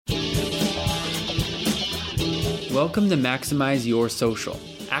Welcome to Maximize Your Social,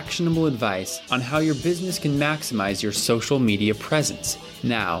 actionable advice on how your business can maximize your social media presence.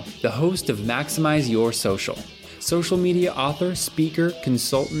 Now, the host of Maximize Your Social, social media author, speaker,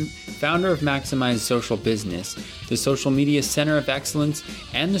 consultant, founder of Maximize Social Business, the Social Media Center of Excellence,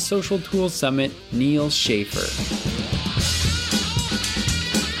 and the Social Tools Summit, Neil Schaefer.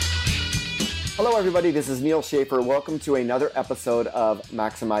 Hello, everybody. This is Neil Schaefer. Welcome to another episode of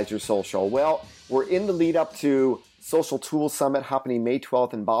Maximize Your Social. Well, we're in the lead up to Social Tools Summit happening May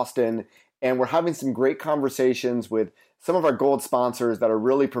 12th in Boston, and we're having some great conversations with some of our gold sponsors that are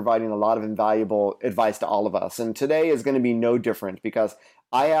really providing a lot of invaluable advice to all of us. And today is going to be no different because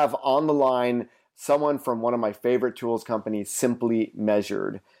I have on the line someone from one of my favorite tools companies, Simply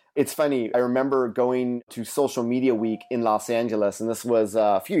Measured. It's funny, I remember going to Social Media Week in Los Angeles, and this was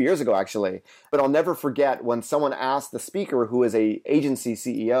a few years ago actually, but I'll never forget when someone asked the speaker, who is a agency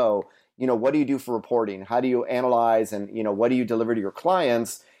CEO, what do you do for reporting? How do you analyze and, what do you deliver to your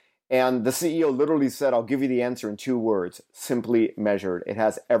clients? And the CEO literally said, I'll give you the answer in 2 words, Simply Measured. It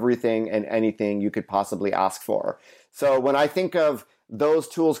has everything and anything you could possibly ask for. So when I think of those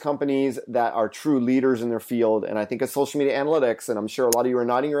tools companies that are true leaders in their field, and I think of social media analytics, and I'm sure a lot of you are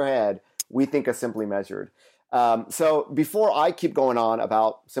nodding your head, we think of Simply Measured. So before I keep going on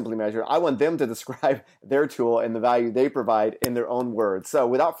about Simply Measured, I want them to describe their tool and the value they provide in their own words. So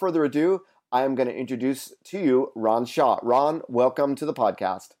without further ado, I am going to introduce to you Ron Shaw. Ron, welcome to the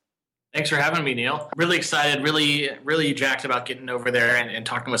podcast. Thanks for having me, Neil. Really excited, really jacked about getting over there and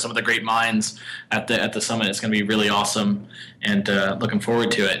talking with some of the great minds at the summit. It's going to be really awesome, and looking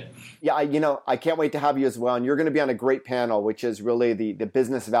forward to it. Yeah, I can't wait to have you as well. And you're going to be on a great panel, which is really the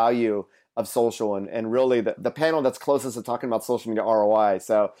business value of social and really the panel that's closest to talking about social media ROI.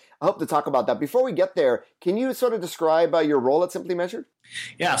 So I hope to talk about that. Before we get there, can you sort of describe your role at Simply Measured?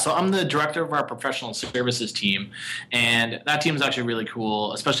 Yeah, so I'm the director of our professional services team, and that team is actually really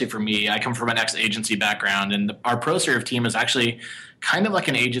cool, especially for me. I come from an ex-agency background, and our ProServe team is actually kind of like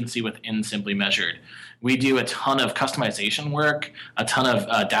an agency within Simply Measured. We do a ton of customization work, a ton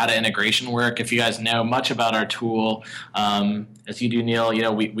of data integration work. If you guys know much about our tool, as you do,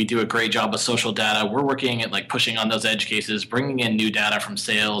 Neil, we do a great job with social data. We're working at pushing on those edge cases, bringing in new data from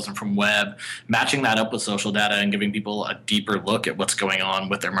sales and from web, matching that up with social data and giving people a deeper look at what's going on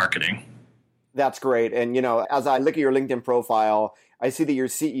with their marketing. That's great. And, as I look at your LinkedIn profile, I see that your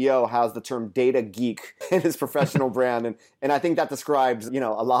CEO has the term data geek in his professional brand. And I think that describes, a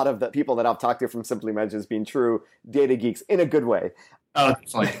lot of the people that I've talked to from Simply Measured as being true data geeks in a good way. Oh,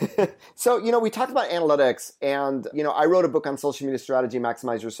 definitely. So, we talked about analytics and, I wrote a book on social media strategy,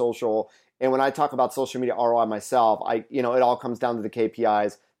 Maximize Your Social. And when I talk about social media ROI myself, it all comes down to the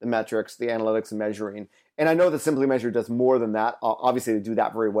KPIs, the metrics, the analytics and measuring. And I know that Simply Measured does more than that. Obviously, they do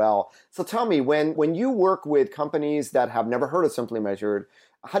that very well. So tell me, when you work with companies that have never heard of Simply Measured,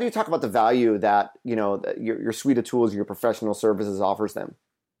 how do you talk about the value that your suite of tools, your professional services offers them?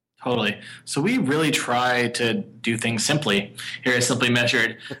 Totally. So we really try to do things simply here at Simply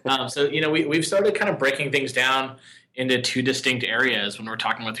Measured. We've started kind of breaking things down into 2 distinct areas when we're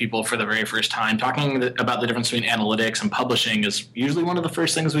talking with people for the very first time. Talking about the difference between analytics and publishing is usually one of the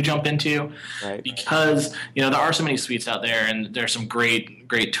first things we jump into, right? Because there are so many suites out there, and there's some great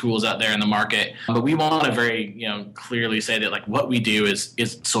tools out there in the market. But we want to very clearly say that what we do is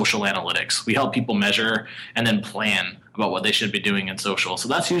social analytics. We help people measure and then plan about what they should be doing in social. So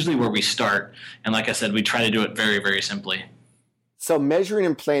that's usually where we start. And like I said, we try to do it very, very simply. So measuring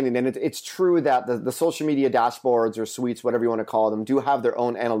and planning, and it's true that the social media dashboards or suites, whatever you want to call them, do have their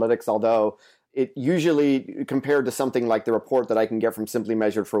own analytics, although it usually, compared to something like the report that I can get from Simply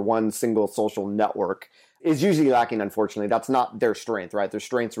Measured for one single social network, is usually lacking, unfortunately. That's not their strength, right? Their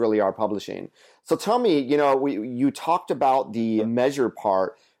strengths really are publishing. So tell me, you talked about the measure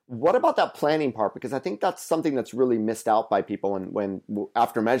part. What about that planning part? Because I think that's something that's really missed out by people when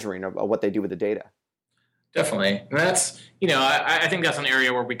after measuring of what they do with the data. Definitely. And that's, I think that's an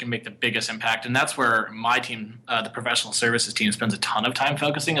area where we can make the biggest impact. And that's where my team, the professional services team, spends a ton of time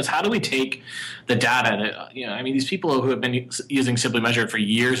focusing is how do we take the data that, these people who have been using Simply Measured for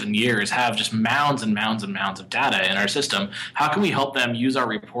years and years have just mounds and mounds and mounds of data in our system. How can we help them use our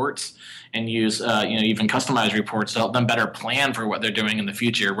reports and use, even customized reports to help them better plan for what they're doing in the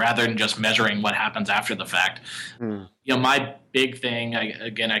future rather than just measuring what happens after the fact? My big thing,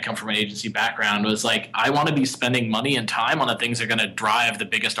 I come from an agency background, was I want to be spending money and time on the things that are going to drive the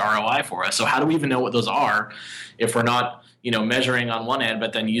biggest ROI for us. So how do we even know what those are if we're not, measuring on one end,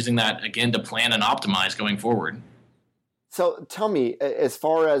 but then using that again to plan and optimize going forward? So tell me, as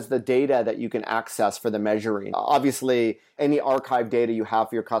far as the data that you can access for the measuring, obviously any archive data you have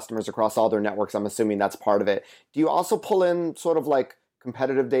for your customers across all their networks, I'm assuming that's part of it. Do you also pull in sort of like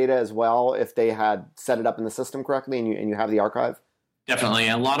competitive data as well if they had set it up in the system correctly and you have the archive? Definitely.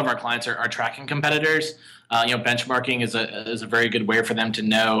 A lot of our clients are tracking competitors. Benchmarking is a very good way for them to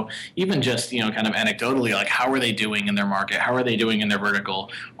know, even just, kind of anecdotally, like how are they doing in their market? How are they doing in their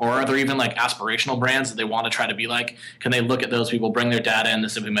vertical? Or are there even like aspirational brands that they want to try to be like? Can they look at those people, bring their data in the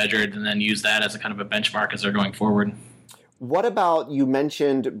Simply Measured, and then use that as a kind of a benchmark as they're going forward? What about, you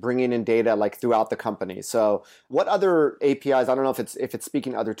mentioned bringing in data like throughout the company. So what other APIs, I don't know if it's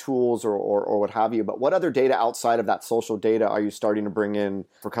speaking to other tools or what have you, but what other data outside of that social data are you starting to bring in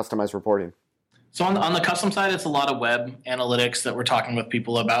for customized reporting? So on the custom side, it's a lot of web analytics that we're talking with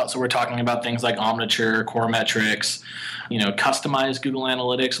people about. So we're talking about things like Omniture, Core Metrics, customized Google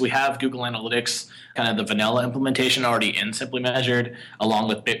Analytics. We have Google Analytics, kind of the vanilla implementation already in Simply Measured, along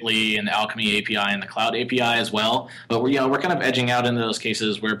with Bitly and the Alchemy API and the Cloud API as well. But we're kind of edging out into those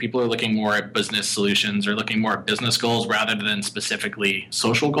cases where people are looking more at business solutions or looking more at business goals rather than specifically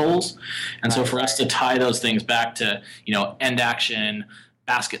social goals. And so for us to tie those things back to, end action,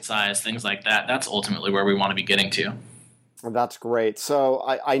 basket size, things like that, that's ultimately where we want to be getting to. Well, that's great. So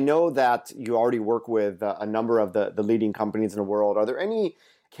I know that you already work with a number of the leading companies in the world. Are there any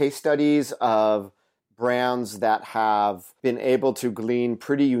case studies of brands that have been able to glean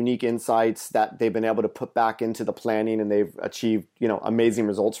pretty unique insights that they've been able to put back into the planning and they've achieved, amazing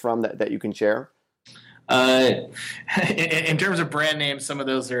results from that you can share? In terms of brand names, some of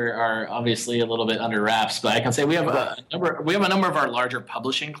those are obviously a little bit under wraps, but I can say we have a number of our larger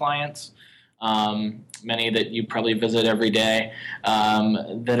publishing clients, many that you probably visit every day,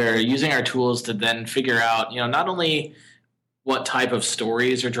 that are using our tools to then figure out, not only what type of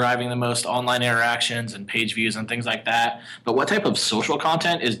stories are driving the most online interactions and page views and things like that, but what type of social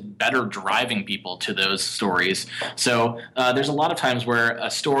content is better driving people to those stories. So there's a lot of times where a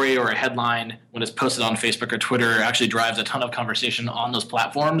story or a headline, when it's posted on Facebook or Twitter, actually drives a ton of conversation on those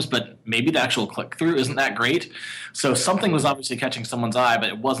platforms, but maybe the actual click-through isn't that great. So something was obviously catching someone's eye, but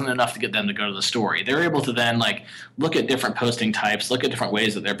it wasn't enough to get them to go to the story. They're able to then look at different posting types, look at different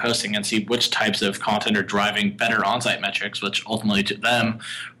ways that they're posting and see which types of content are driving better on-site metrics, which ultimately to them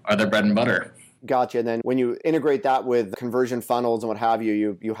are their bread and butter. Gotcha. And then when you integrate that with conversion funnels and what have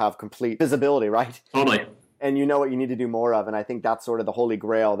you, you have complete visibility, right? Totally. And you know what you need to do more of. And I think that's sort of the holy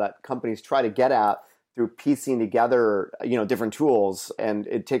grail that companies try to get at through piecing together, different tools. And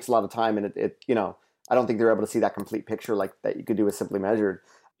it takes a lot of time. And it I don't think they're able to see that complete picture like that you could do with Simply Measured.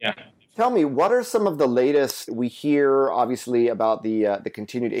 Yeah. Tell me, what are some of the latest? We hear obviously about the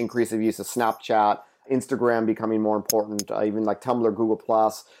continued increase of use of Snapchat, Instagram becoming more important, even like Tumblr, Google+.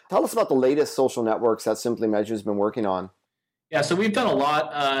 Tell us about the latest social networks that Simply Measure has been working on. Yeah, so we've done a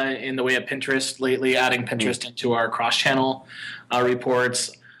lot in the way of Pinterest lately, adding Pinterest into our cross-channel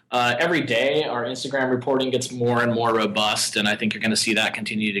reports. Every day, our Instagram reporting gets more and more robust, and I think you're going to see that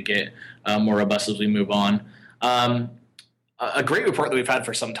continue to get more robust as we move on. A great report that we've had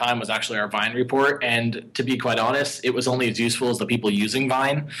for some time was actually our Vine report, and to be quite honest, it was only as useful as the people using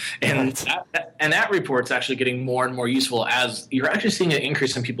Vine, and that report's actually getting more and more useful as you're actually seeing an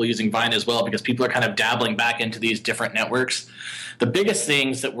increase in people using Vine as well, because people are kind of dabbling back into these different networks. The biggest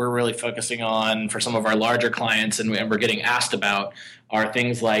things that we're really focusing on for some of our larger clients and we're getting asked about are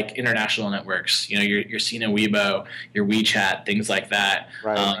things like international networks, your Sina Weibo, your WeChat, things like that.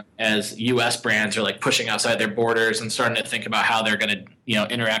 Right. As U.S. brands are pushing outside their borders and starting to think about how they're going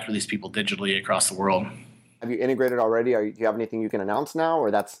to interact with these people digitally across the world. Have you integrated already? Do you have anything you can announce now,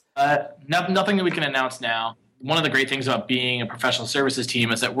 or that's nothing that we can announce now? One of the great things about being a professional services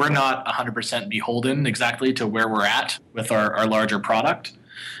team is that we're not 100% beholden exactly to where we're at with our larger product.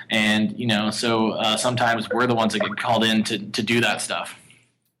 And, so sometimes we're the ones that get called in to do that stuff.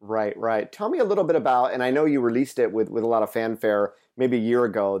 Right. Tell me a little bit about, and I know you released it with a lot of fanfare maybe a year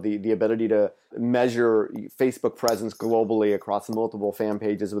ago, the ability to measure Facebook presence globally across multiple fan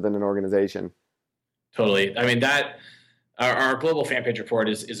pages within an organization. Totally. I mean, our global fan page report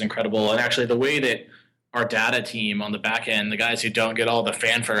is incredible. And actually the way that our data team on the back end, the guys who don't get all the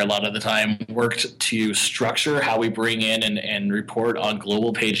fanfare a lot of the time, worked to structure how we bring in and report on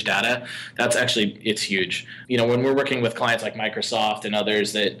global page data. That's it's huge. When we're working with clients like Microsoft and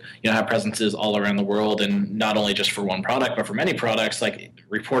others that have presences all around the world, and not only just for one product, but for many products,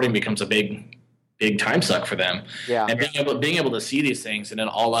 reporting becomes a big time suck for them. Yeah. And being able to see these things in an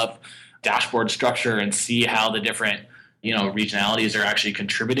all up dashboard structure and see how the different regionalities are actually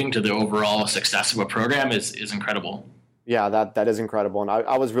contributing to the overall success of a program is incredible. Yeah, that is incredible. And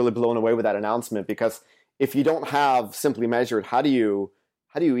I was really blown away with that announcement, because if you don't have Simply Measured, how do you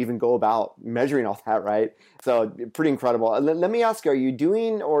even go about measuring all that, right? So pretty incredible. Let me ask you, are you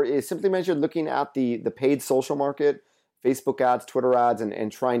doing, or is Simply Measured looking at the paid social market, Facebook ads, Twitter ads,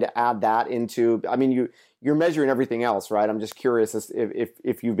 and trying to add that into, I mean, you're measuring everything else, right? I'm just curious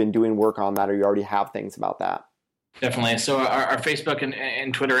if you've been doing work on that, or you already have things about that. Definitely. So our Facebook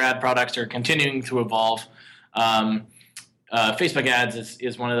and Twitter ad products are continuing to evolve. Facebook ads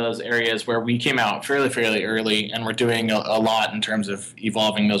is one of those areas where we came out fairly early, and we're doing a lot in terms of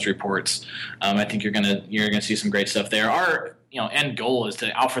evolving those reports. I think you're gonna see some great stuff there. Our end goal is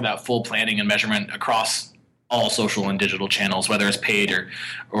to offer that full planning and measurement across all social and digital channels, whether it's paid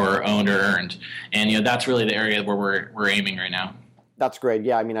or owned or earned. And that's really the area where we're aiming right now. That's great.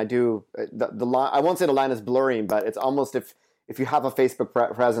 Yeah, I mean, I do. The line, I won't say the line is blurring, but it's almost if you have a Facebook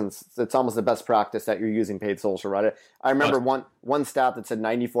presence, it's almost the best practice that you're using paid social, right? I remember one stat that said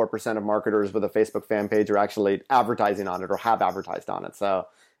 94% of marketers with a Facebook fan page are actually advertising on it or have advertised on it. So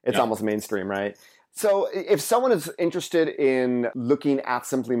it's almost mainstream, right? So if someone is interested in looking at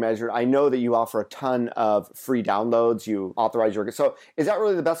Simply Measured, I know that you offer a ton of free downloads. You authorize so is that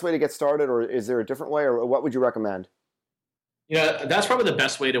really the best way to get started, or is there a different way, or what would you recommend? That's probably the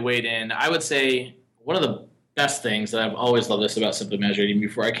best way to wade in. I would say one of the best things that I've always loved this about Simply Measured, even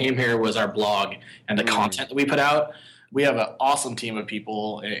before I came here, was our blog and the content that we put out. We have an awesome team of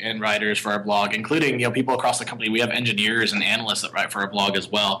people and writers for our blog, including people across the company. We have engineers and analysts that write for our blog as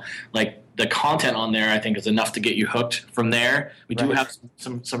well. Like, the content on there, I think, is enough to get you hooked from there. We do have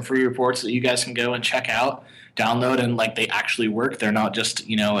some free reports that you guys can go and check out, download, and they actually work. They're not just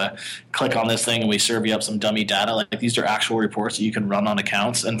click on this thing and we serve you up some dummy data. Like, these are actual reports that you can run on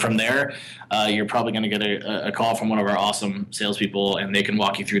accounts, and from there you're probably going to get a call from one of our awesome salespeople, and they can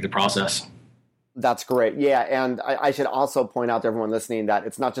walk you through the process. That's great. Yeah, and I should also point out to everyone listening that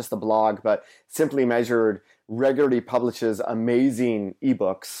it's not just the blog, but Simply Measured regularly publishes amazing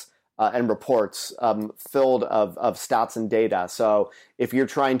ebooks and reports filled of stats and data. So if you're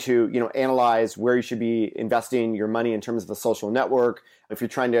trying to analyze where you should be investing your money in terms of a social network, if you're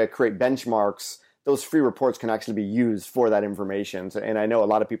trying to create benchmarks, those free reports can actually be used for that information. So, and I know a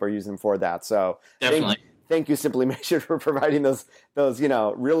lot of people are using them for that. So definitely. Thank you, Simply Measured, for providing those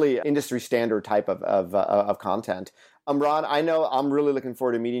really industry standard type of content. Ron, I know I'm really looking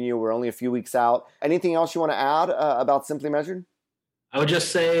forward to meeting you. We're only a few weeks out. Anything else you want to add about Simply Measured? I would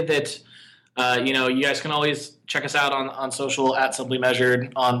just say that, you guys can always check us out on social at Simply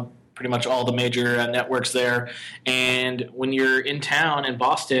Measured on pretty much all the major networks there. And when you're in town in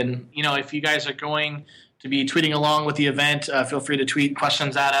Boston, if you guys are going to be tweeting along with the event, feel free to tweet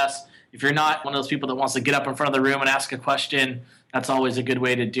questions at us. If you're not one of those people that wants to get up in front of the room and ask a question, that's always a good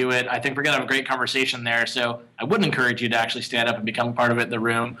way to do it. I think we're going to have a great conversation there. So I wouldn't encourage you to actually stand up and become a part of it in the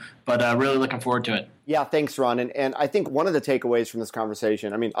room, but really looking forward to it. Yeah, thanks, Ron. And I think one of the takeaways from this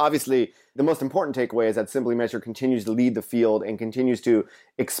conversation, I mean, obviously, the most important takeaway is that Simply Measured continues to lead the field and continues to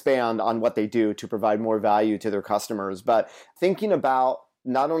expand on what they do to provide more value to their customers. But thinking about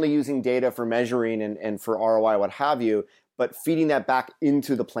not only using data for measuring and for ROI, what have you, but feeding that back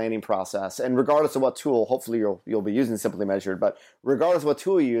into the planning process. And regardless of what tool, hopefully you'll be using Simply Measured, but regardless of what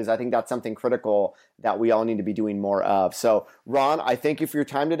tool you use, I think that's something critical that we all need to be doing more of. So Ron, I thank you for your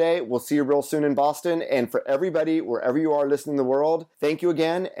time today. We'll see you real soon in Boston. And for everybody, wherever you are listening in the world, thank you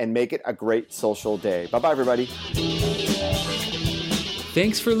again and make it a great social day. Bye-bye, everybody.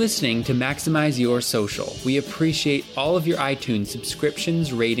 Thanks for listening to Maximize Your Social. We appreciate all of your iTunes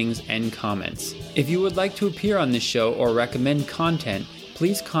subscriptions, ratings, and comments. If you would like to appear on this show or recommend content,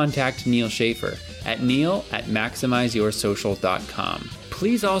 please contact Neil Schaefer at neil@maximizeyoursocial.com.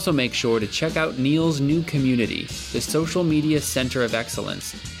 Please also make sure to check out Neil's new community, the Social Media Center of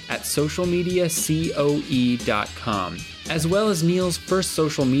Excellence, at socialmediacoe.com, as well as Neil's first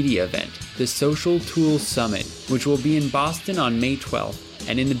social media event, the Social Tools Summit, which will be in Boston on May 12th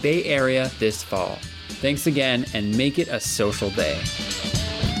and in the Bay Area this fall. Thanks again, and make it a social day.